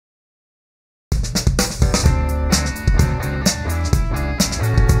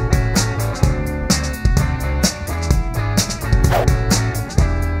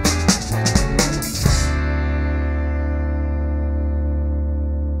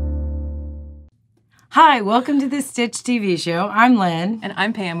Hi, welcome to the Stitch TV show. I'm Lynn. And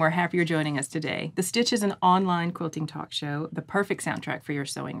I'm Pam. We're happy you're joining us today. The Stitch is an online quilting talk show, the perfect soundtrack for your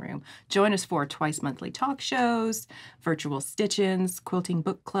sewing room. Join us for twice monthly talk shows, virtual stitch-ins, quilting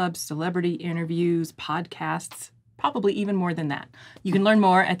book clubs, celebrity interviews, podcasts, probably even more than that. You can learn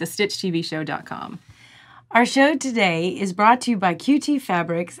more at thestitchtvshow.com. Our show today is brought to you by QT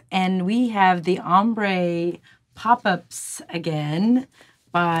Fabrics, and we have the ombre pop-ups again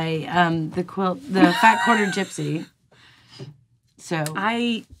by the Fat Quarter Gypsy. So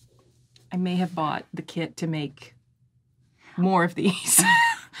I may have bought the kit to make more of these.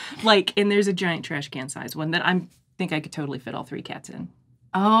 And there's a giant trash can size one that I think I could totally fit all 3 cats in.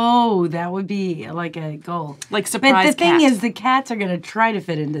 Oh, that would be like a goal. Like surprise But the thing cat. is, the cats are going to try to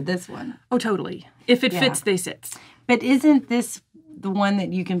fit into this one. Oh, totally. If it fits, they sit. But isn't this the one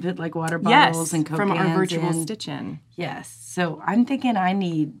that you can put like water bottles and Coke from cans our virtual in? stitch-in. Yes. So I'm thinking I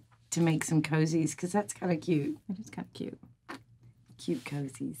need to make some cozies because that's kind of cute. It is kind of cute. Cute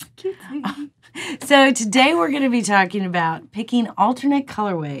cozies. Cute. So today we're going to be talking about picking alternate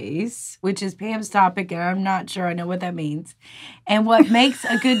colorways, which is Pam's topic, and I'm not sure I know what that means, and what makes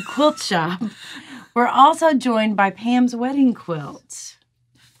a good quilt shop. We're also joined by Pam's wedding quilt.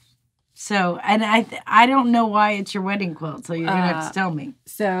 So, and I don't know why it's your wedding quilt, so you're going to have to tell me.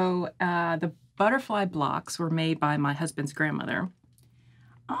 So the butterfly blocks were made by my husband's grandmother.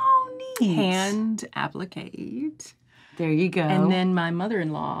 Oh, neat. Hand appliqued. There you go. And then my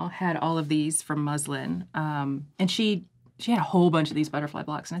mother-in-law had all of these from muslin. And she had a whole bunch of these butterfly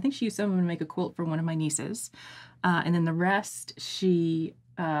blocks. And I think she used some of them to make a quilt for one of my nieces. And then the rest she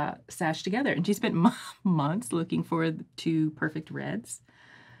sashed together. And she spent months looking for the 2 perfect reds.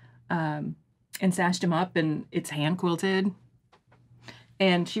 And sashed them up, and it's hand quilted.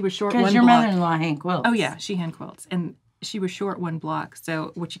 And she was short one block. Because your mother-in-law hand quilts. Oh, yeah, she hand quilts. And she was short 1 block.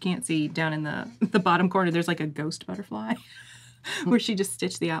 So what you can't see down in the bottom corner, there's like a ghost butterfly where she just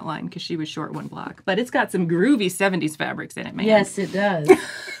stitched the outline because she was short 1 block. But it's got some groovy 70s fabrics in it, man. Yes, it does.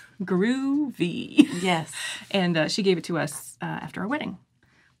 Groovy. Yes. And she gave it to us after our wedding.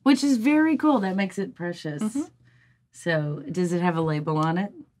 Which is very cool. That makes it precious. Mm-hmm. So does it have a label on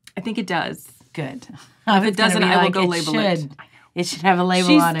it? I think it does. Good. If it doesn't, I will go label it. It should have a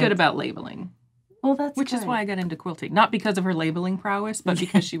label on it. She's good about labeling. Well, that's Which is why I got into quilting. Not because of her labeling prowess, but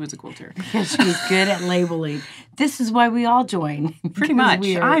because she was a quilter. Because she was good at labeling. This is why we all join. Pretty much.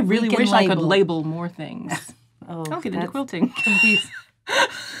 I really wish I could label more things. I'll get into quilting.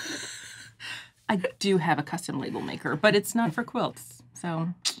 I do have a custom label maker, but it's not for quilts.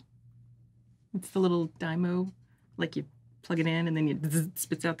 So it's the little dymo, like you plug it in and then it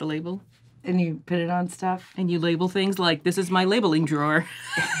spits out the label. And you put it on stuff? And you label things like, this is my labeling drawer.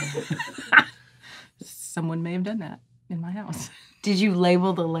 Someone may have done that in my house. Did you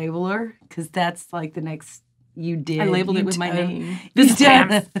label the labeler? Because that's like the next you did. I labeled it with my name. This is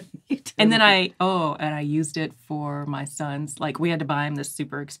Pam's. And then I used it for my sons. Like, we had to buy him this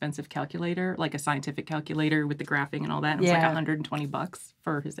super expensive calculator, like a scientific calculator with the graphing and all that. It was like $120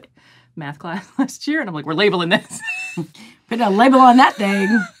 for his math class last year. And I'm like, we're labeling this. Put a label on that thing.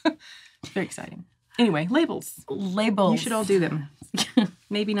 Very exciting. Anyway, labels. Labels. You should all do them.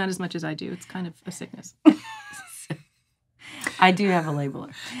 Maybe not as much as I do. It's kind of a sickness. I do have a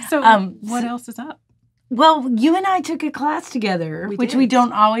labeler. So what else is up? Well, you and I took a class together, which we did.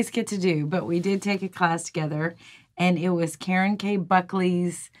 don't always get to do, but we did take a class together, and it was Karen K.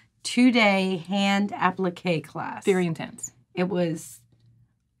 Buckley's 2-day hand applique class. Very intense. It was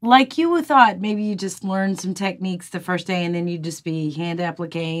like you would thought maybe you just learned some techniques the first day and then you'd just be hand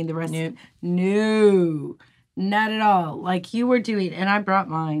appliquing the rest. Nope. No, not at all. Like you were doing, and I brought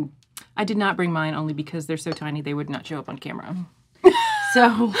mine. I did not bring mine only because they're so tiny they would not show up on camera.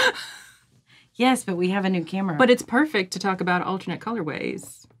 So, yes, but we have a new camera. But it's perfect to talk about alternate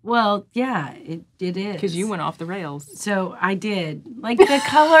colorways. Well, yeah, it is. Because you went off the rails. So I did. Like the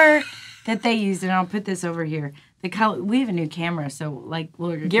color that they used, and I'll put this over here. The color. We have a new camera, so like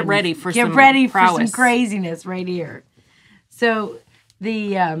we're get ready for some craziness right here. So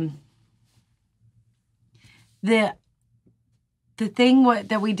the thing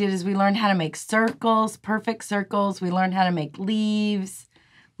that we did is we learned how to make circles, perfect circles. We learned how to make leaves.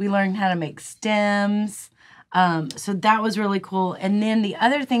 We learned how to make stems. So that was really cool. And then the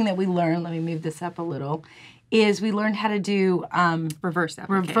other thing that we learned, let me move this up a little, is we learned how to do reverse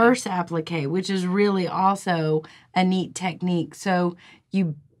applique. Reverse applique, which is really also a neat technique. So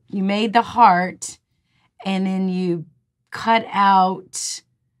you made the heart, and then you cut out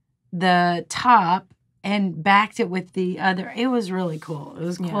the top and backed it with the other. It was really cool. It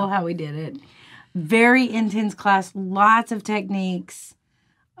was cool how we did it. Very intense class, lots of techniques.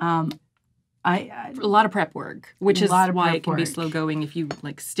 I A lot of prep work, which is lot of why prep it can be work. slow going if you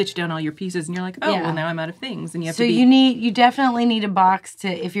like stitch down all your pieces and you're like, oh, Yeah. well, now I'm out of things. And you have so to be. you definitely need a box to,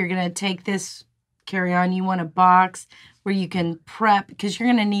 if you're going to take this carry-on, you want a box where you can prep, because you're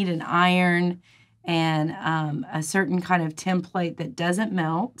going to need an iron and a certain kind of template that doesn't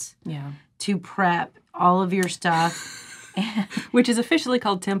melt Yeah. to prep all of your stuff. Which is officially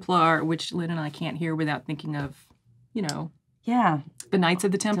called Templar, which Lynn and I can't hear without thinking of, you know, Yeah. the Knights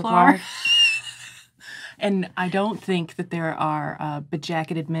of the Templar. And I don't think that there are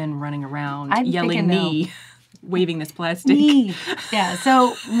bejacketed men running around yelling knee, waving this plastic. Knee. Yeah,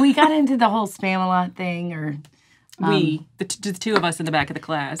 so we got into the whole Spam-A-Lot thing, or... the two of us in the back of the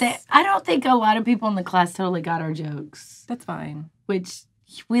class. I don't think a lot of people in the class totally got our jokes. That's fine. Which,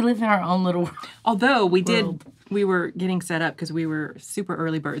 we live in our own little world. Although we were getting set up because we were super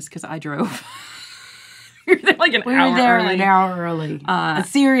early birds because I drove. We were there like an hour early.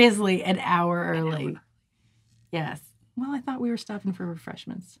 Seriously, an hour early. Yes. Well, I thought we were stopping for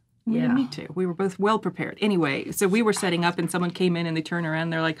refreshments. We didn't need to. We were both well prepared. Anyway, so we were setting up and someone came in and they turn around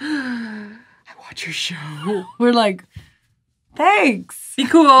and they're like, I watch your show. We're like, thanks. Be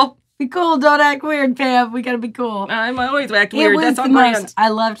cool. Be cool. Don't act weird, Pam. We got to be cool. I'm always act weird. That's on brand. I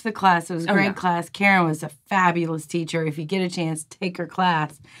loved the class. It was a great class. Karen was a fabulous teacher. If you get a chance, take her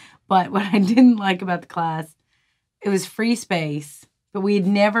class. But what I didn't like about the class, it was free space, but we had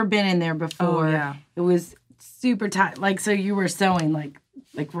never been in there before. Oh, yeah. It was super tight. Like, so you were sewing like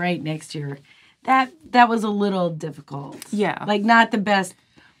right next to your... That was a little difficult. Yeah. Like, not the best.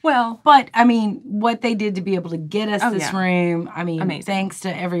 Well, but, I mean, what they did to be able to get us this room, I mean, amazing. Thanks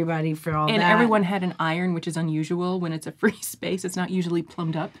to everybody for all that. And everyone had an iron, which is unusual when it's a free space. It's not usually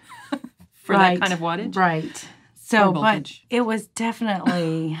plumbed up for that kind of wattage. Right. So, but it was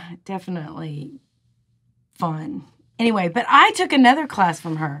definitely fun. Anyway, but I took another class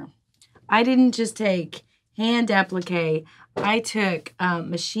from her. I didn't just take hand applique. I took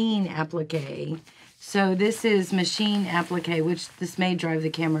machine applique. So this is machine applique, which this may drive the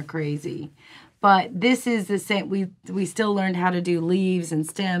camera crazy. But this is the same. We still learned how to do leaves and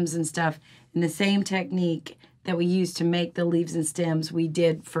stems and stuff in the same technique that we used to make the leaves and stems we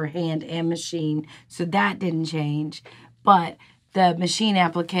did for hand and machine. So that didn't change. But the machine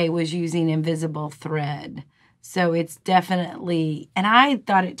applique was using invisible thread. So it's definitely, and I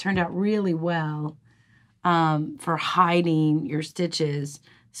thought it turned out really well for hiding your stitches.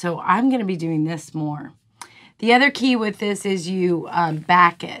 So I'm going to be doing this more. The other key with this is you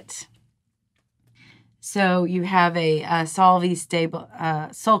back it. So you have a sulky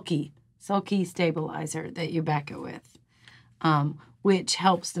stabilizer that you back it with, which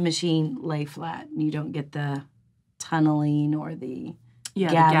helps the machine lay flat. And you don't get the tunneling or the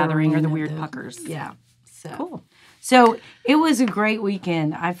gathering or the weird puckers. Yeah. So cool. So it was a great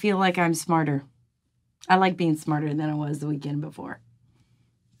weekend. I feel like I'm smarter. I like being smarter than I was the weekend before.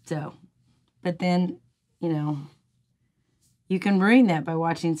 So, but then, you know, you can ruin that by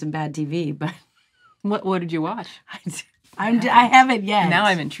watching some bad TV. But what did you watch? I haven't yet. Now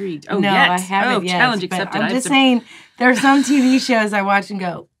I'm intrigued. Oh, no, I haven't yet. Challenge accepted. I'm just saying, there are some TV shows I watch and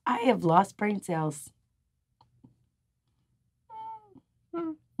go, I have lost brain cells.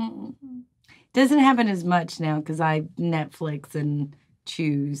 Doesn't happen as much now because I Netflix and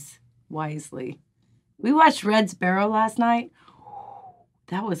choose wisely. We watched Red Sparrow last night.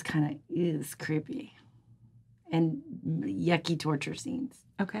 That was kind of creepy. And yucky torture scenes.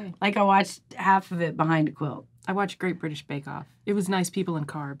 Okay. Like I watched half of it behind a quilt. I watched Great British Bake Off. It was nice people and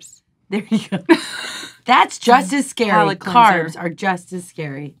carbs. There you go. That's just as scary. Carbs are just as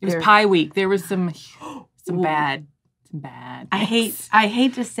scary. It was pie week. There was some bad. I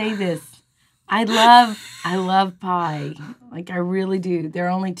hate to say this. I love pie. Like I really do. There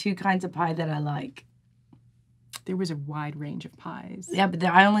are only two kinds of pie that I like. There was a wide range of pies. Yeah, but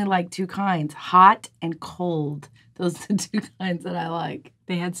I only like two kinds, hot and cold. Those are the two kinds that I like.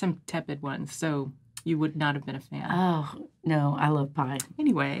 They had some tepid ones, so you would not have been a fan. Oh, no, I love pie.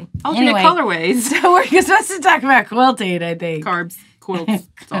 Anyway, alternate colorways. So we're supposed to talk about quilting, I think. Carbs, quilts,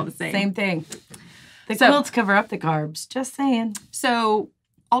 it's all the same. Same thing. The quilts cover up the carbs, just saying. So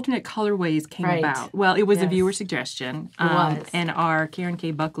alternate colorways came about. Well, it was a viewer suggestion. It was. And our Karen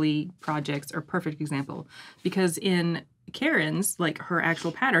K. Buckley projects are a perfect example. Because in Karen's, like her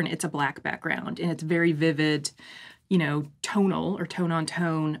actual pattern, it's a black background. And it's very vivid, you know, tonal or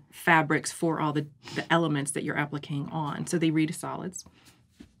tone-on-tone fabrics for all the elements that you're appliquing on. So they read as solids.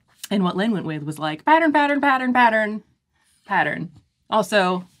 And what Lynn went with was like, pattern, pattern, pattern, pattern, pattern.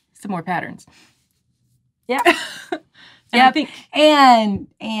 Also, some more patterns. Yeah. Yeah, I think, and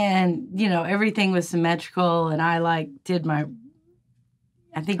you know, everything was symmetrical, and I did my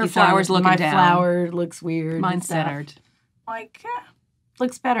I think Her you saw flower's looking my down. flower looks weird. and Mine's stuff. centered. Like,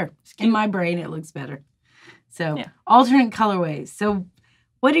 looks better. In my brain, it looks better. So, Yeah. alternate colorways. So,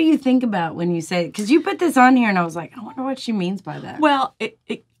 what do you think about when you say, because you put this on here and I was like, I wonder what she means by that. Well,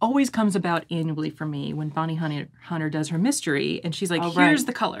 it always comes about annually for me when Bonnie Hunter does her mystery, and she's like, here's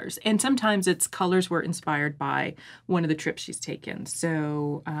the colors. And sometimes it's colors were inspired by one of the trips she's taken.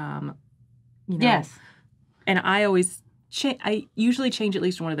 So, you know. Yes. And I always, I usually change at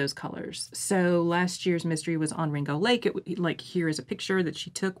least one of those colors. So last year's mystery was on Ringo Lake. Like, here is a picture that she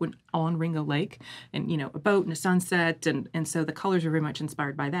took when on Ringo Lake, and, you know, a boat and a sunset. And so the colors are very much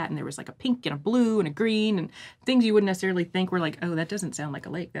inspired by that. And there was like a pink and a blue and a green and things you wouldn't necessarily think were like, oh, that doesn't sound like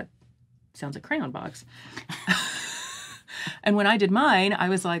a lake. That sounds like crayon box. And when I did mine, I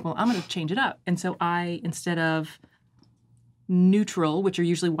was like, well, I'm going to change it up. And so I, instead of neutral, which are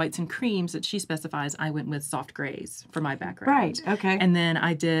usually whites and creams that she specifies, I went with soft grays for my background. Right. Okay. And then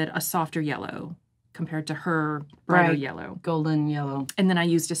I did a softer yellow compared to her brighter yellow. Golden yellow. And then I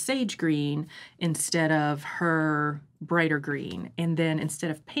used a sage green instead of her brighter green. And then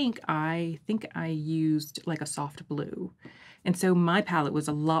instead of pink, I think I used like a soft blue. And so my palette was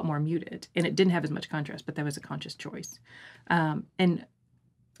a lot more muted, and it didn't have as much contrast, but that was a conscious choice. And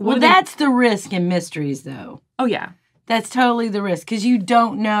well, that's the risk in mysteries, though. Oh, yeah. That's totally the risk, because you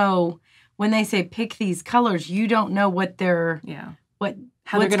don't know, when they say pick these colors, you don't know what they're, how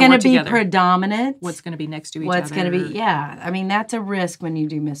what's they're going to be together. Predominant. What's going to be next to each what's other. going to be, I mean, that's a risk when you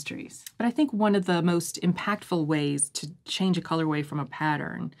do mysteries. But I think one of the most impactful ways to change a colorway from a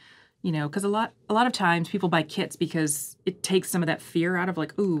pattern, you know, because a lot of times people buy kits because it takes some of that fear out of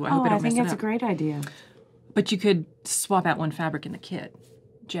like, ooh, I hope I don't mess it up. I think that's a great idea. But you could swap out one fabric in the kit,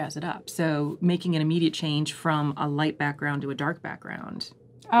 jazz it up. So making an immediate change from a light background to a dark background.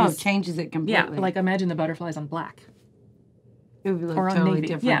 Changes it completely. Yeah, like imagine the butterflies on black. It would look or on totally navy.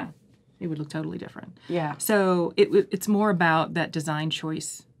 different. Yeah, it would look totally different. Yeah. So it's more about that design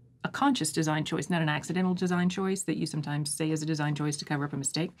choice, a conscious design choice, not an accidental design choice that you sometimes say is a design choice to cover up a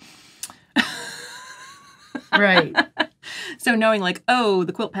mistake. Right. So knowing like, oh,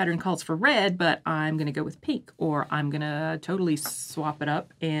 the quilt pattern calls for red, but I'm going to go with pink, or I'm going to totally swap it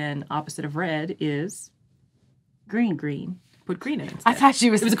up, and opposite of red is green. Put green in it instead. I thought she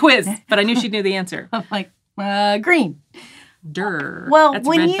was... It was a quiz, but I knew she knew the answer. I'm like, green. Well, that's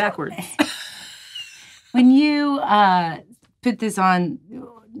red backwards. When you put this on,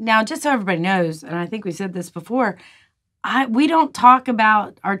 now just so everybody knows, and I think we said this before, we don't talk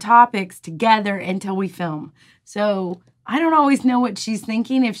about our topics together until we film. So I don't always know what she's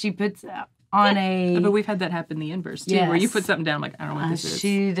thinking if she puts on a... But we've had that happen the inverse, too, where you put something down, I'm like, I don't know what this is.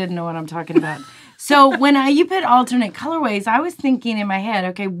 She didn't know what I'm talking about. So when you put alternate colorways, I was thinking in my head,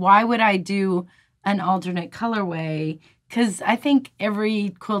 okay, why would I do an alternate colorway? Because I think every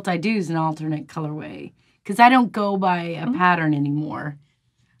quilt I do is an alternate colorway. Because I don't go by a pattern anymore.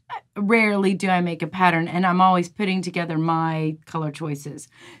 Rarely do I make a pattern, and I'm always putting together my color choices.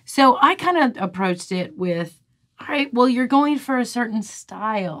 So I kind of approached it with, all right, well, you're going for a certain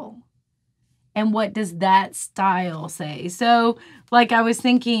style. And what does that style say? So, like, I was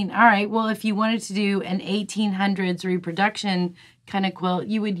thinking, all right, well, if you wanted to do an 1800s reproduction kind of quilt,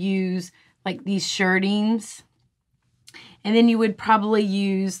 you would use, like, these shirtings. And then you would probably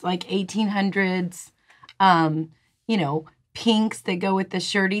use, like, 1800s, you know, pinks that go with the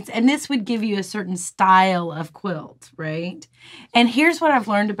shirtings. And this would give you a certain style of quilt, right? And here's what I've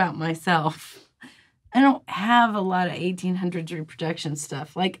learned about myself. I don't have a lot of 1800s reproduction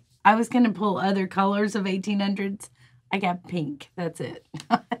stuff. Like, I was going to pull other colors of 1800s. I got pink. That's it.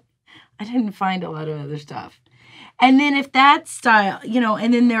 I didn't find a lot of other stuff. And then if that style, you know,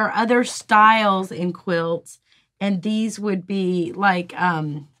 and then there are other styles in quilts, and these would be like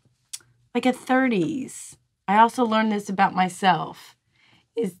a 30s. I also learned this about myself,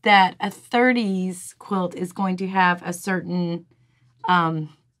 is that a 30s quilt is going to have a certain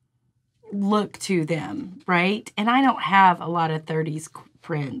look to them, right? And I don't have a lot of 30s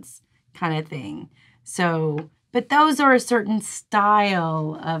prints kind of thing. So, but those are a certain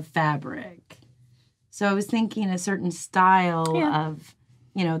style of fabric. So I was thinking a certain style of,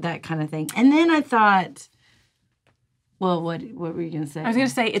 you know, that kind of thing. And then I thought, well, what were you going to say? I was going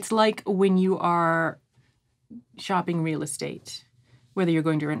to say, it's like when you are shopping real estate, whether you're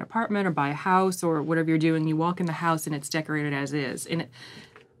going to rent an apartment or buy a house or whatever you're doing, you walk in the house and it's decorated as is. And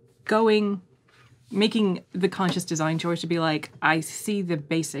making the conscious design choice to be like, I see the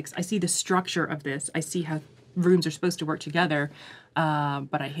basics, I see the structure of this, I see how rooms are supposed to work together,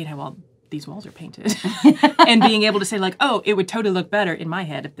 but I hate how all these walls are painted. And being able to say like, oh, it would totally look better in my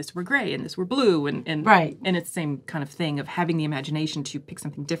head if this were gray and this were blue. And Right. And it's the same kind of thing of having the imagination to pick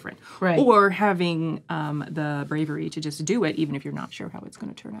something different. Right. Or having the bravery to just do it, even if you're not sure how it's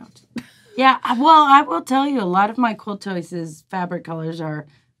going to turn out. Yeah, well, I will tell you, a lot of my quilt choices, fabric colors are,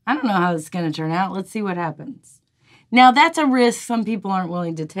 I don't know how it's going to turn out. Let's see what happens. Now, that's a risk some people aren't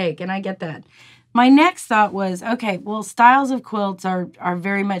willing to take, and I get that. My next thought was, okay, well, styles of quilts are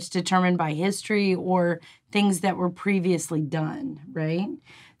very much determined by history or things that were previously done, right?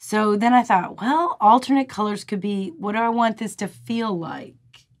 So then I thought, well, alternate colors could be, what do I want this to feel like?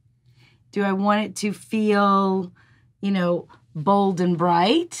 Do I want it to feel, bold and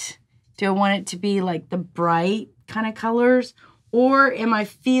bright? Do I want it to be like the bright kind of colors? Or am I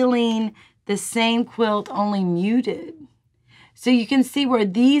feeling the same quilt only muted? So you can see where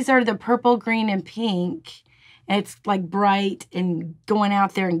these are the purple, green, and pink. And it's like bright and going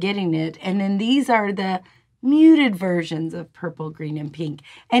out there and getting it. And then these are the muted versions of purple, green, and pink.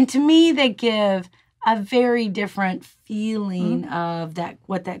 And to me, they give a very different feeling of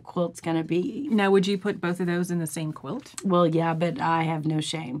what that quilt's going to be. Now, would you put both of those in the same quilt? Well, yeah, but I have no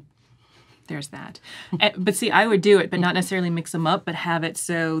shame. There's that. But see, I would do it, but not necessarily mix them up, but have it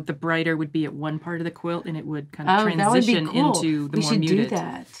so the brighter would be at one part of the quilt and it would kind of transition into the more muted. We should do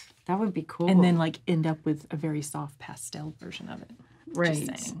that. That would be cool. And then end up with a very soft pastel version of it. Right.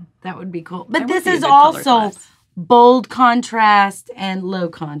 Just saying. That would be cool. But this is also bold contrast and low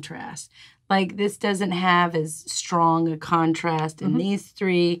contrast. Like this doesn't have as strong a contrast in these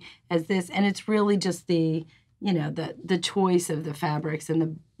three as this. And it's really just the choice of the fabrics and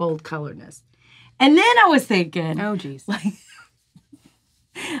the bold colorness. And then I was thinking, oh, geez. I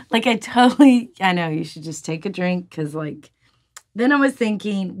know you should just take a drink because then I was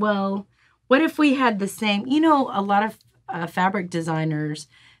thinking, well, what if we had the same, a lot of fabric designers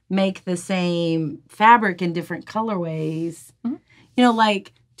make the same fabric in different colorways.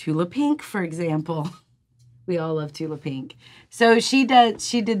 Like Tula Pink, for example. We all love Tula Pink. So she did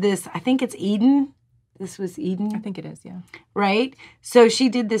this, I think it's Eden. This was Eden? I think it is, yeah. Right? So she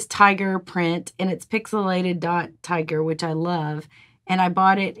did this tiger print, and it's pixelated dot tiger, which I love. And I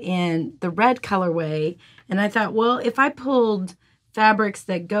bought it in the red colorway. And I thought, well, if I pulled fabrics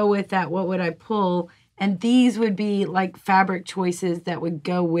that go with that, what would I pull? And these would be like fabric choices that would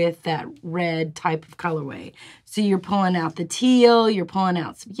go with that red type of colorway. So you're pulling out the teal, you're pulling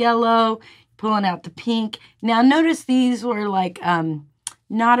out some yellow, pulling out the pink. Now notice these were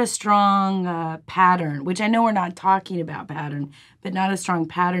not a strong pattern, which I know we're not talking about pattern, but not a strong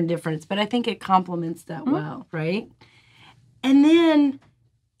pattern difference. But I think it complements that well, right? And then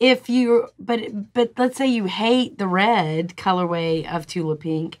if you, but let's say you hate the red colorway of Tula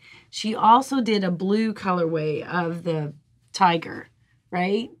Pink, she also did a blue colorway of the tiger,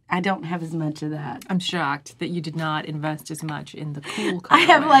 right? I don't have as much of that. I'm shocked that you did not invest as much in the cool colorway. I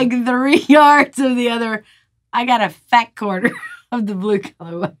have 3 yards of the other. I got a fat quarter of the blue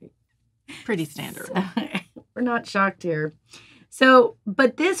colorway. Pretty standard. So, we're not shocked here. So,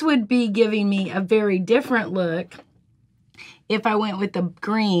 but this would be giving me a very different look if I went with the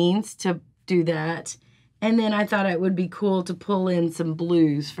greens to do that. And then I thought it would be cool to pull in some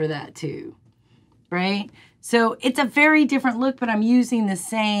blues for that too, right? So it's a very different look, but I'm using the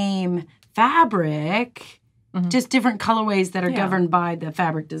same fabric, just different colorways that are governed by the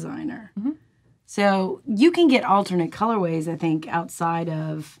fabric designer. So you can get alternate colorways, I think, outside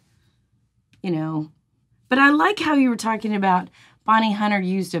of, But I like how you were talking about Bonnie Hunter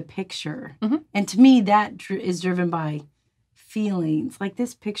used a picture. And to me, that is driven by feelings. Like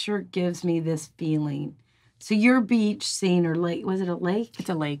this picture gives me this feeling. So your beach scene or lake, was it a lake? It's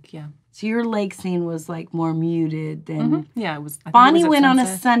a lake, yeah. So your lake scene was more muted than... Yeah, it was. Bonnie went on a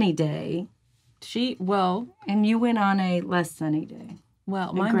sunny day. And you went on a less sunny day.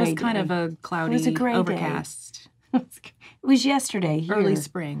 Well, mine was kind of a cloudy, overcast. It was yesterday here. Early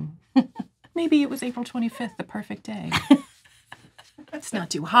spring. Maybe it was April 25th, the perfect day. It's not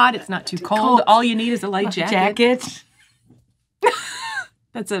too hot. It's not too cold. All you need is a light jacket.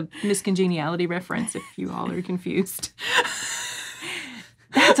 That's a Miss Congeniality reference if you all are confused.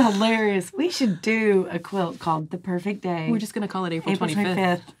 That's hilarious. We should do a quilt called The Perfect Day. We're just going to call it April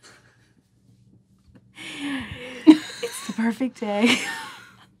 25th. It's The Perfect Day.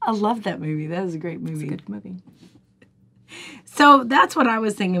 I love that movie. That was a great movie. It's a good movie. So that's what I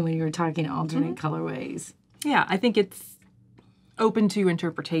was thinking when you were talking alternate colorways. Yeah, I think it's open to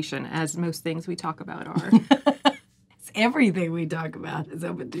interpretation, as most things we talk about are. Everything we talk about is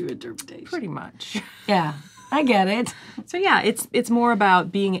open to interpretation. Pretty much. Yeah, I get it. So yeah, it's more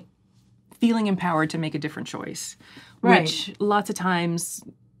about feeling empowered to make a different choice, right. Which lots of times,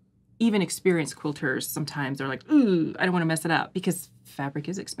 even experienced quilters sometimes are like, ooh, I don't want to mess it up because fabric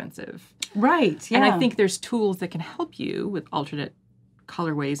is expensive. Right, yeah. And I think there's tools that can help you with alternate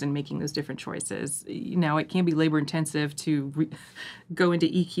colorways and making those different choices. Now, it can be labor intensive to go into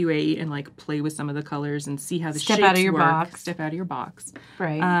EQ8 and like play with some of the colors and see how the shapes out of your work. box. Step out of your box.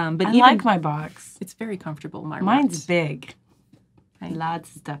 Right. But I even, like my box. It's very comfortable. Mine's big.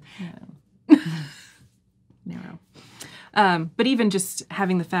 Lots of stuff. Narrow. But even just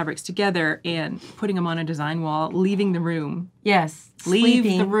having the fabrics together and putting them on a design wall, leaving the room. Yes. Leave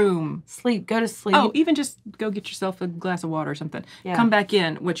Sleeping. the room. Sleep. Go to sleep. Oh, even just go get yourself a glass of water or something. Yeah. Come back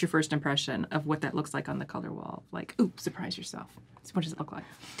in. What's your first impression of what that looks like on the color wall? Like, ooh, surprise yourself. So what does it look like?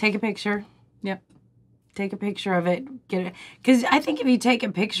 Take a picture. Yep. Take a picture of it. Get it. Because I think if you take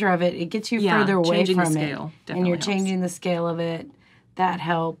a picture of it, it gets you further away changing from the scale it. And you're helps. changing the scale of it. That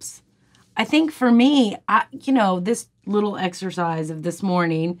helps. I think for me, this little exercise of this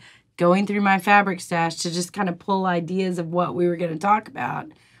morning, going through my fabric stash to just kind of pull ideas of what we were going to talk about,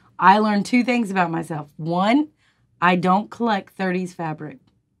 I learned 2 things about myself. One, I don't collect 30s fabric.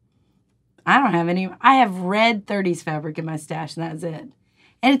 I don't have any. I have red 30s fabric in my stash, and that's it.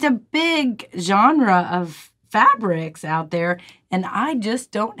 And it's a big genre of fabrics out there, and I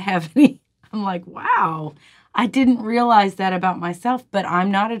just don't have any. I'm like, wow. I didn't realize that about myself, but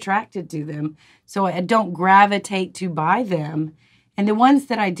I'm not attracted to them. So I don't gravitate to buy them. And the ones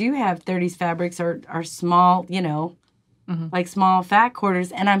that I do have 30s fabrics are small, like small fat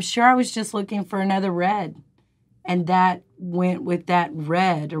quarters. And I'm sure I was just looking for another red. And that went with that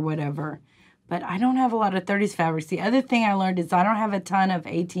red or whatever. But I don't have a lot of 30s fabrics. The other thing I learned is I don't have a ton of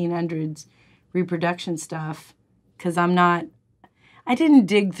 1800s reproduction stuff because I didn't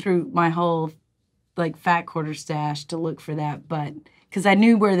dig through my whole fat quarter stash to look for that, but because I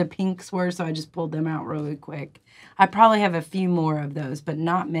knew where the pinks were, so I just pulled them out really quick. I probably have a few more of those, but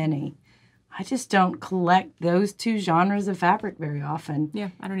not many. I just don't collect those 2 genres of fabric very often. Yeah,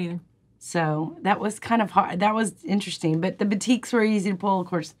 I don't either. So that was kind of hard. That was interesting, but the batiks were easy to pull. Of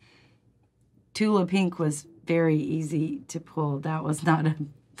course, Tula Pink was very easy to pull. That was not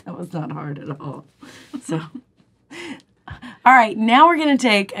hard at all. So. All right, now we're going to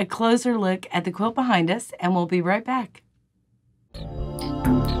take a closer look at the quilt behind us, and we'll be right back.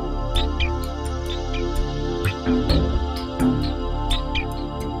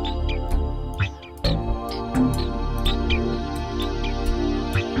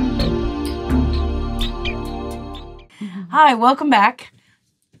 Hi, welcome back.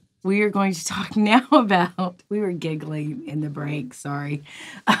 We are going to talk now about, we were giggling in the break, sorry.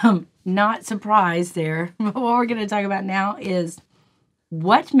 Not surprised there. But what we're going to talk about now is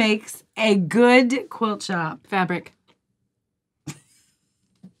what makes a good quilt shop. Fabric.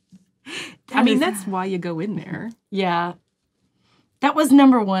 That's why you go in there. Yeah. That was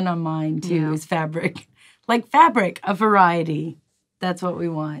number 1 on mine, too, is fabric. Like fabric, a variety. That's what we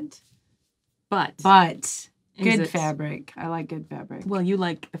want. But good fabric. I like good fabric. Well, you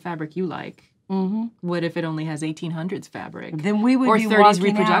like the fabric you like. Mm-hmm. What if it only has 1800s fabric? Then we would or be 30s walking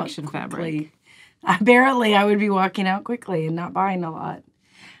reproduction out fabric. Apparently, I would be walking out quickly and not buying a lot.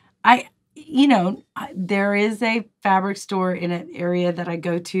 There is a fabric store in an area that I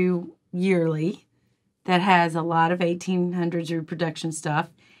go to yearly that has a lot of 1800s reproduction stuff.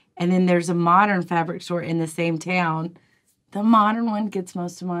 And then there's a modern fabric store in the same town. The modern one gets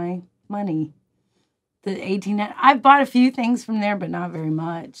most of my money. The 1800s, I've bought a few things from there, but not very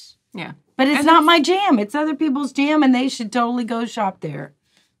much. Yeah. But it's not my jam. It's other people's jam, and they should totally go shop there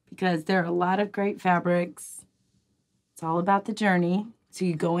because there are a lot of great fabrics. It's all about the journey. So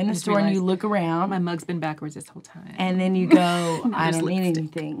you go in the store and you look around. My mug's been backwards this whole time. And then you go, I don't need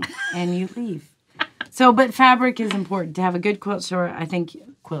anything. And you leave. So, but fabric is important. To have a good quilt store, I think,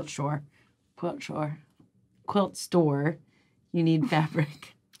 quilt store, you need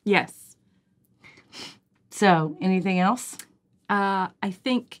fabric. Yes. So, anything else? I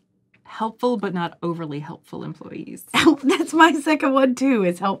think helpful but not overly helpful employees. That's my second one, too,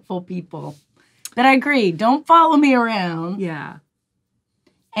 is helpful people. But I agree. Don't follow me around. Yeah.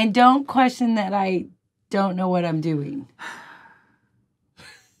 And don't question that I don't know what I'm doing.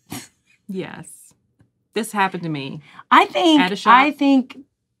 Yes. This happened to me. I think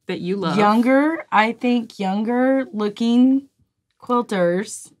that you love. Younger looking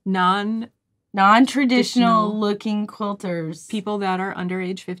quilters. Non-traditional looking quilters. People that are under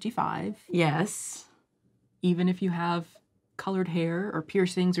age 55. Yes. Even if you have colored hair or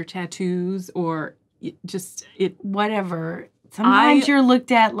piercings or tattoos or whatever. Sometimes you're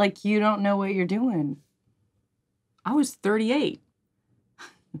looked at like you don't know what you're doing. I was 38.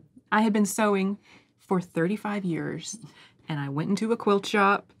 I had been sewing for 35 years, and I went into a quilt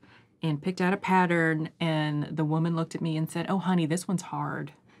shop, and picked out a pattern, and the woman looked at me and said, "Oh, honey, this one's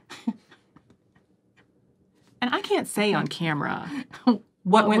hard." And I can't say on camera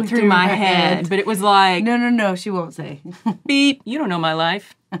what went through my head, but it was like, No, she won't say. beep, you don't know my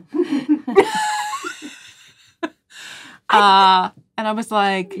life. And I was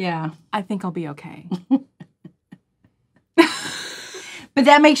like, Yeah. I think I'll be okay. But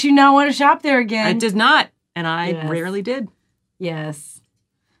that makes you not want to shop there again. It does not, and I Yes. rarely did. Yes.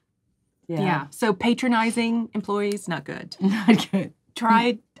 Yeah. So patronizing employees, not good. Not good.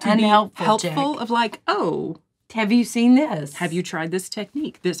 Try to Unhelpful be helpful check. of like, oh, Have you seen this? have you tried this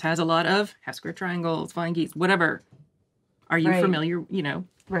technique? This has a lot of half square triangles, flying geese, whatever. Are you Right. familiar? You know,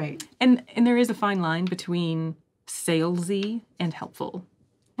 Right. and there is a fine line between salesy and helpful.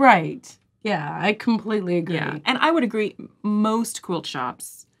 Right. Yeah, I completely agree. Yeah, and I would agree. Most quilt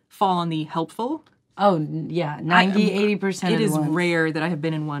shops fall on the helpful. Oh, yeah, 80% of It the is ones. rare that I have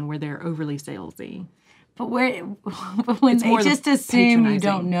been in one where they're overly salesy. But when It's they more the just assume you patronizing.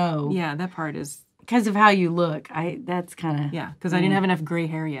 don't know Yeah, that part is because of how you look, that's kind of because I didn't have enough gray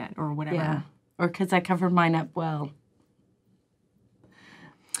hair yet or whatever. yeah, or because I covered mine up well.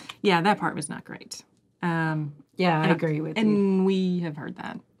 Yeah, that part was not great. Yeah, I agree with you. And we have heard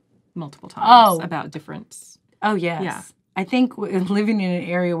that multiple times Oh. about different. Oh yes, Yeah. I think living in an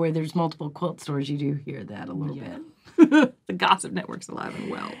area where there's multiple quilt stores, you do hear that a little bit. The gossip network's alive and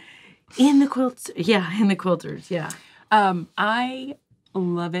well. In the quilts, in the quilters, yeah. I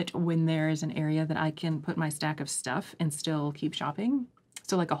love it when there is an area that I can put my stack of stuff and still keep shopping.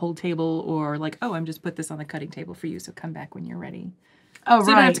 So like a whole table or like, oh, I'm just put this on the cutting table for you, so come back when you're ready. Oh, So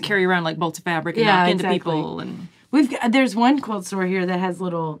you don't have to carry around like bolts of fabric and knock into people. And There's one quilt store here that has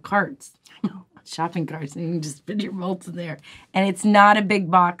little carts, shopping carts, and you can just put your bolts in there. And it's not a big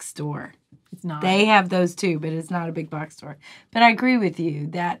box store. it's not. They have those too, but it's not a big box store. But I agree with you.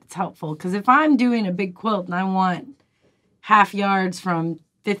 That's helpful. Because if I'm doing a big quilt and I want half yards from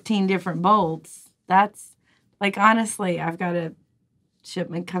 15 different bolts, that's like, honestly, I've got a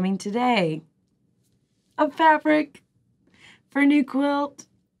shipment coming today of fabric for a new quilt.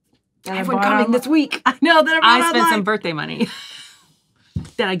 I have one coming this week. I know that I spent some birthday money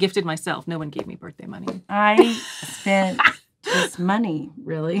that I gifted myself. No one gave me birthday money. I spent just money,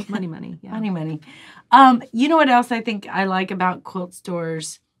 really. Money, yeah. Money. You know what else I think I like about quilt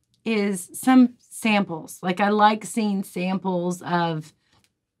stores is some samples. Like I like seeing samples of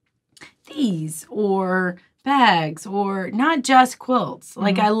these or bags or not just quilts.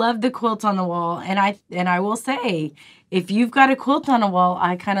 Like I love the quilts on the wall, and I will say, if you've got a quilt on a wall,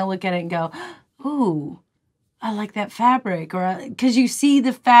 I kind of look at it and go, "Ooh, I like that fabric," or because you see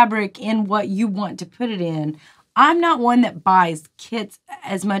the fabric in what you want to put it in. I'm not one that buys kits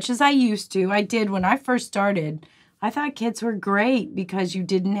as much as I used to. I did when I first started. I thought kits were great because you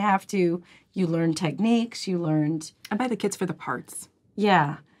didn't have to. You learned techniques. You learned. I buy the kits for the parts.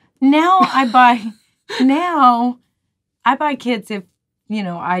 Yeah. Now I buy kits if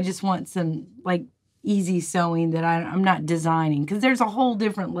I just want some like easy sewing that I'm not designing, because there's a whole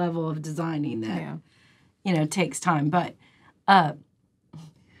different level of designing that takes time. But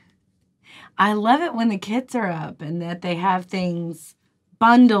I love it when the kits are up and that they have things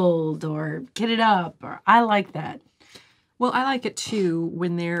bundled or kitted up, or I like that. Well, I like it too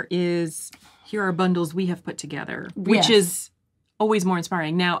when there is, here are bundles we have put together, which Yes. is always more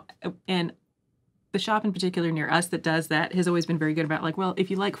inspiring. Now, and the shop in particular near us that does that has always been very good about like, well, if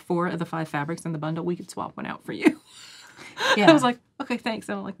you like 4 of the 5 fabrics in the bundle, we could swap one out for you. Yeah. I was like, okay, thanks.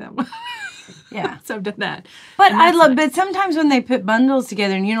 I don't like that one. Yeah. So I've done that. But And I that's love. nice. But sometimes when they put bundles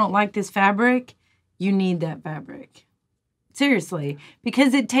together and you don't like this fabric, you need that fabric. Seriously,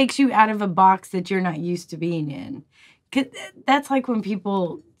 because it takes you out of a box that you're not used to being in. 'Cause that's like when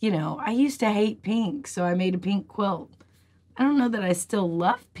people, I used to hate pink, so I made a pink quilt. I don't know that I still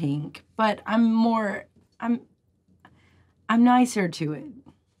love pink, but I'm nicer to it.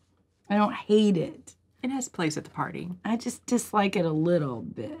 I don't hate it. It has place at the party. I just dislike it a little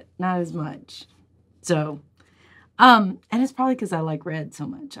bit, not as much. So, and it's probably because I like red so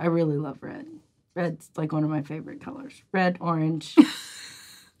much. I really love red. Red's like one of my favorite colors. Red, orange,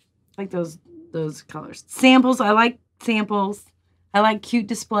 like those colors. Samples, I like samples. I like cute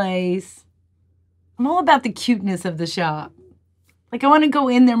displays. I'm all about the cuteness of the shop. Like I want to go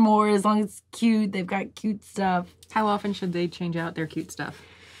in there more as long as it's cute. They've got cute stuff. How often should they change out their cute stuff?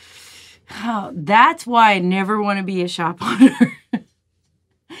 Oh, that's why I never want to be a shop owner.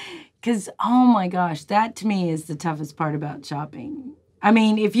 Because, oh my gosh, that to me is the toughest part about shopping. I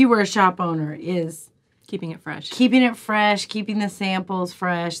mean, if you were a shop owner, is Keeping it fresh. keeping it fresh, keeping the samples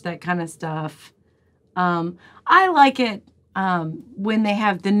fresh, that kind of stuff. I like it when they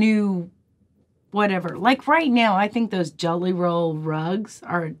have the new whatever. Like right now, I think those Jelly Roll rugs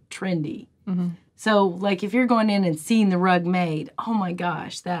are trendy. Mm-hmm. So, like, if you're going in and seeing the rug made, oh my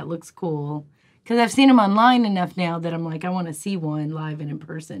gosh, that looks cool. Because I've seen them online enough now that I'm like, I want to see one live and in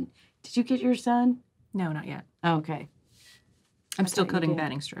person. Did you get your son? No, not yet. Okay. I'm still cutting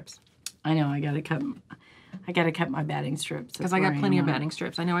batting strips. I know. I gotta cut my batting strips because I got plenty of batting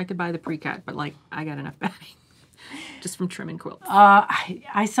strips. I know I could buy the pre-cut, but like I got enough batting just from trimming quilts.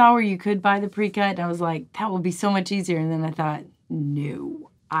 I saw where you could buy the pre-cut, and I was like, that would be so much easier. And then I thought,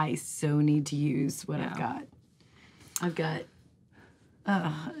 no, I so need to use what I've got.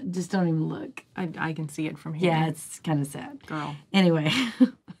 Just don't even look. I can see it from here. Yeah, it's kind of sad. Girl. Anyway,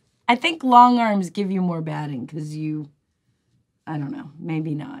 I think long arms give you more batting because I don't know,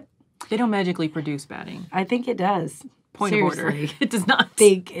 maybe not. They don't magically produce batting. I think it does. Point of order. It does not. I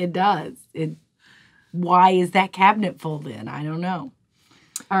think it does. Why is that cabinet full then? I don't know.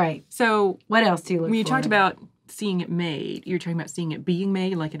 All right. So what else do you look for? When you talked about seeing it made, you're talking about seeing it being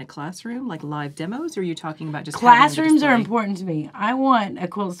made like in a classroom, like live demos, or are you talking about just classrooms are important to me. I want a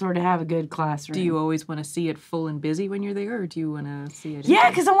quilt store to have a good classroom. Do you always want to see it full and busy when you're there, or do you want to see it? Yeah,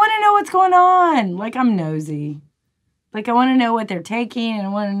 because I want to know what's going on. Like, I'm nosy. Like, I want to know what they're taking, and I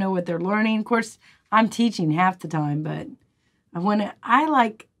want to know what they're learning. Of course, I'm teaching half the time, but I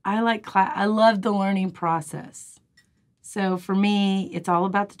love the learning process. So for me, it's all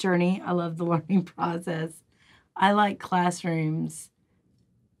about the journey. I love the learning process. I like classrooms.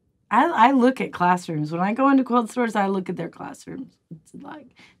 I look at classrooms. When I go into quilt stores, I look at their classrooms. It's like,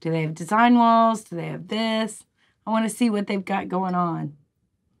 do they have design walls? Do they have this? I want to see what they've got going on.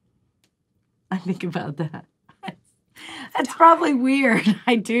 I think about that. That's probably weird.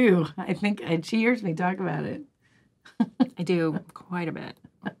 I do. I think she hears me talk about it. I do quite a bit.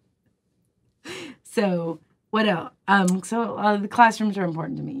 So what else? The classrooms are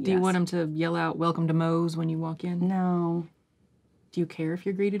important to me. Do you want them to yell out "Welcome to Moe's" when you walk in? No. Do you care if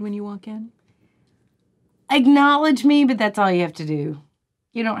you're greeted when you walk in? Acknowledge me, but that's all you have to do.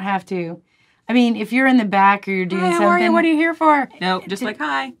 You don't have to. I mean, if you're in the back or you're doing something. How are you? What are you here for? No, just like,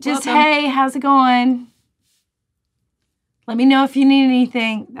 hi. Just, welcome. Hey, how's it going? Let me know if you need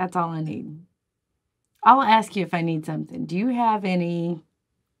anything. That's all I need. I'll ask you if I need something. Do you have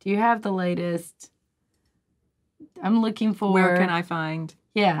the latest? I'm looking for. Where can I find?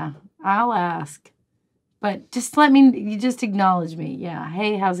 Yeah, I'll ask. But just you just acknowledge me. Yeah.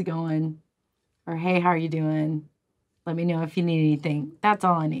 Hey, how's it going? Or hey, how are you doing? Let me know if you need anything. That's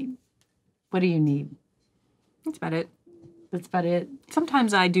all I need. What do you need? That's about it. That's about it.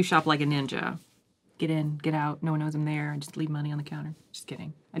 Sometimes I do shop like a ninja. Get in, get out. No one knows I'm there. I just leave money on the counter. Just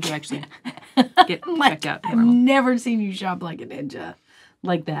kidding. I do actually get checked out. I've never seen you shop like a ninja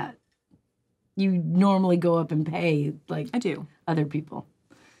like that. You normally go up and pay like I do. Other people.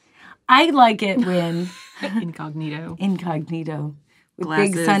 I like it when incognito with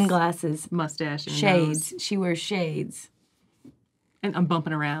glasses, big sunglasses, mustache, and shades. nose. She wears shades. And I'm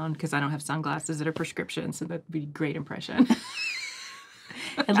bumping around because I don't have sunglasses that are prescription, so that'd be a great impression.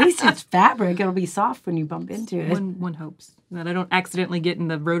 At least it's fabric. It'll be soft when you bump into it. One hopes that I don't accidentally get in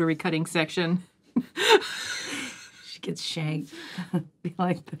the rotary cutting section. She gets shanked. Be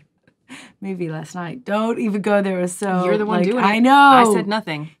like the movie last night. Don't even go there. So you're the one doing it. I know. I said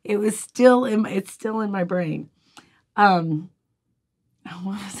nothing. It's still in my brain. What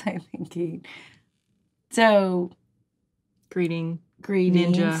was I thinking? So greetings,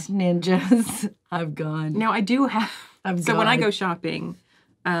 ninjas. I've gone. Now I do have. When I go shopping,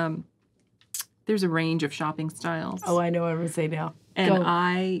 there's a range of shopping styles. Oh, I know what I'm gonna say now. And go.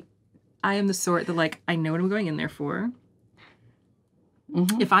 I am the sort that like I know what I'm going in there for.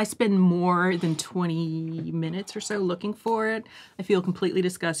 Mm-hmm. If I spend more than 20 minutes or so looking for it, I feel completely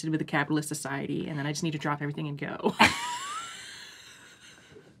disgusted with the capitalist society, and then I just need to drop everything and go.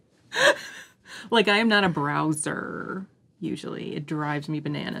 Like, I am not a browser, usually. It drives me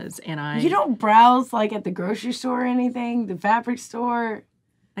bananas, and You don't browse, like, at the grocery store or anything? The fabric store?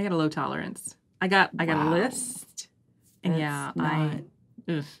 I got a low tolerance. I got a list, and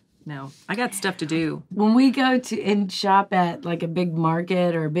no, I got stuff to do. When we go and shop at like a big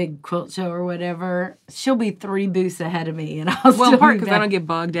market or a big quilt show or whatever, she'll be 3 booths ahead of me, and I'll well, part because I don't get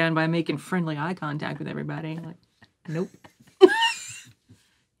bogged down by making friendly eye contact with everybody. Like, nope, you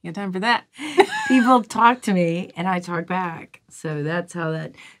got time for that. People talk to me, and I talk back. So that's how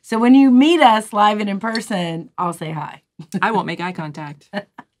that. So when you meet us live and in person, I'll say hi. I won't make eye contact,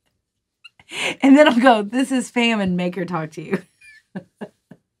 and then I'll go, "This is Pam," and make her talk to you.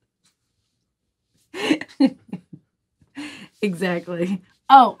 Exactly.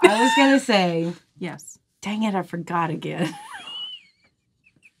 Oh, I was going to say. Yes. Dang it, I forgot again.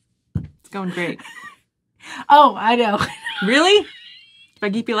 It's going great. Oh, I know. Really? If I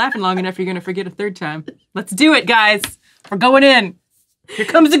keep you laughing long enough, you're going to forget a third time. Let's do it, guys. We're going in. Here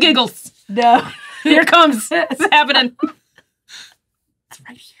comes the giggles. No. Here comes. It's happening. It's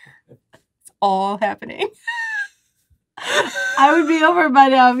right here. It's all happening. I would be over it by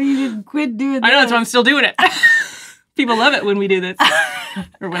now if you didn't quit doing that. I know, that's why I'm still doing it. People love it when we do this.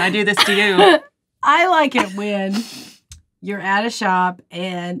 Or when I do this to you. I like it when you're at a shop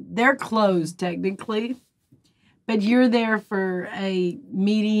and they're closed technically, but you're there for a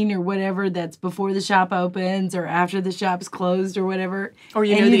meeting or whatever that's before the shop opens or after the shop's closed or whatever. Or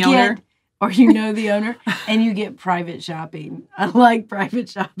you know the owner. Or you know the owner and you get private shopping. I like private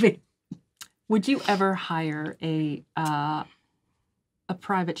shopping. Would you ever hire a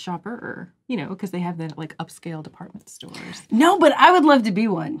private shopper, or, you know, because they have the like upscale department stores? No, but I would love to be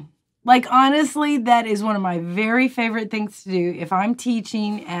one. Like, honestly, that is one of my very favorite things to do. If I'm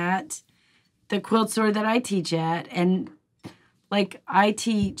teaching at the quilt store that I teach at, and like I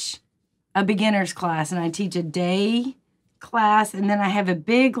teach a beginner's class and I teach a day class, and then I have a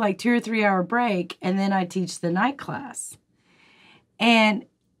big like 2 or 3 hour break, and then I teach the night class. And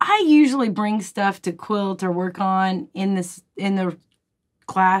I usually bring stuff to quilt or work on in the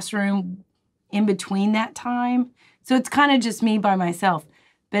classroom in between that time. So it's kind of just me by myself.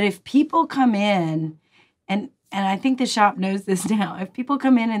 But if people come in, and I think the shop knows this now, if people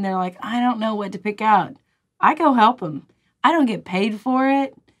come in and they're like, I don't know what to pick out, I go help them. I don't get paid for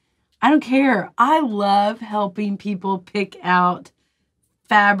it. I don't care. I love helping people pick out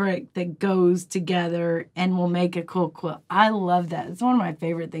fabric that goes together and will make a cool quilt. I love that. It's one of my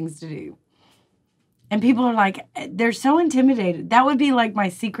favorite things to do. And people are like, they're so intimidated. That would be like my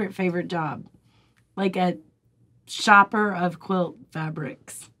secret favorite job. Like a shopper of quilt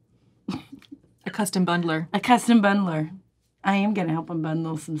fabrics. A custom bundler. A custom bundler. I am going to help them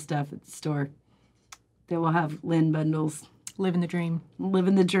bundle some stuff at the store. They will have Lynn bundles. Living the dream.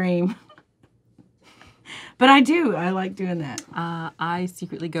 Living the dream. But I do. I like doing that. I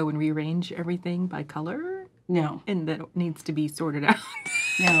secretly go and rearrange everything by color. No. And that needs to be sorted out.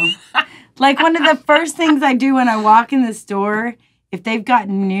 No. Like one of the first things I do when I walk in the store, if they've got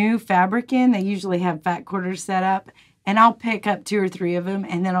new fabric in, they usually have fat quarters set up, and I'll pick up 2 or 3 of them,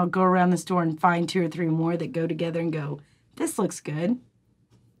 and then I'll go around the store and find 2 or 3 more that go together and go, this looks good,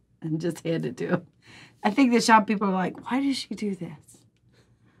 and just hand it to them. I think the shop people are like, why does she do this?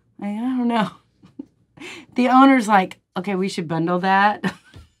 I don't know. The owner's like, okay, we should bundle that.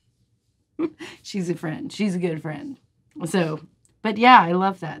 She's a friend. She's a good friend. So, but yeah, I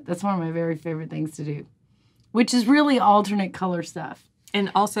love that. That's one of my very favorite things to do, which is really alternate color stuff. And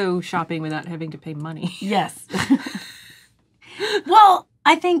also shopping without having to pay money. Yes. Well,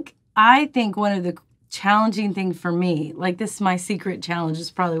 I think one of the challenging things for me, like this is my secret challenge, is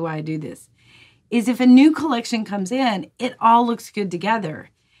probably why I do this, is if a new collection comes in, it all looks good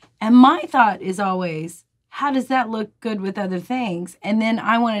together. And my thought is always, how does that look good with other things? And then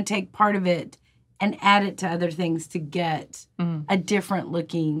I want to take part of it and add it to other things to get a different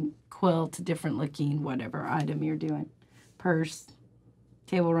looking quilt, a different looking whatever item you're doing. Purse,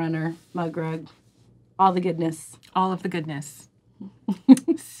 table runner, mug rug, all the goodness. All of the goodness.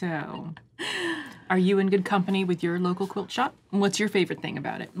 So, are you in good company with your local quilt shop? What's your favorite thing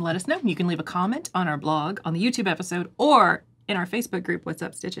about it? Let us know. You can leave a comment on our blog, on the YouTube episode, or in our Facebook group, What's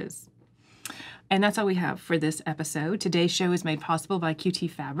Up Stitches. And that's all we have for this episode. Today's show is made possible by QT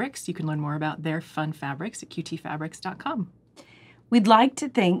Fabrics. You can learn more about their fun fabrics at qtfabrics.com. We'd like to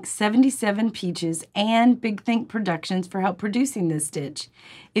thank 77 Peaches and Big Think Productions for help producing this stitch.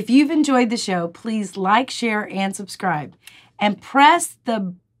 If you've enjoyed the show, please like, share, and subscribe. And press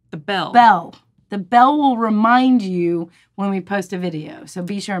the bell. The bell will remind you when we post a video. So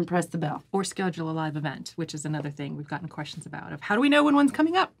be sure and press the bell. Or schedule a live event, which is another thing we've gotten questions about. Of how do we know when one's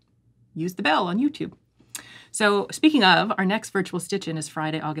coming up? Use the bell on YouTube. So speaking of, our next virtual stitch-in is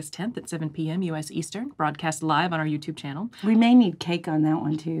Friday, August 10th at 7 p.m. U.S. Eastern, broadcast live on our YouTube channel. We may need cake on that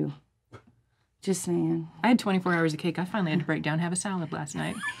one, too. Just saying. I had 24 hours of cake. I finally had to break down and have a salad last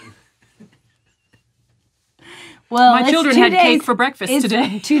night. Well, my children had cake for breakfast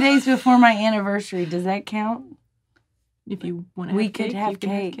today. 2 days before my anniversary. Does that count? If you want to have cake, have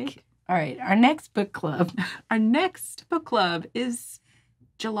cake. All right. Our next book club. Our next book club is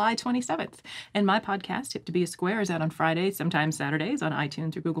July 27th. And my podcast, Hip to Be a Square, is out on Fridays, sometimes Saturdays, on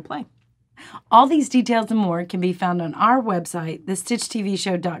iTunes or Google Play. All these details and more can be found on our website,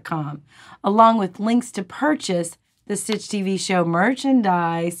 thestitchtvshow.com, along with links to purchase the Stitch TV Show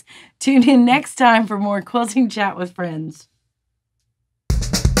merchandise. Tune in next time for more quilting chat with friends.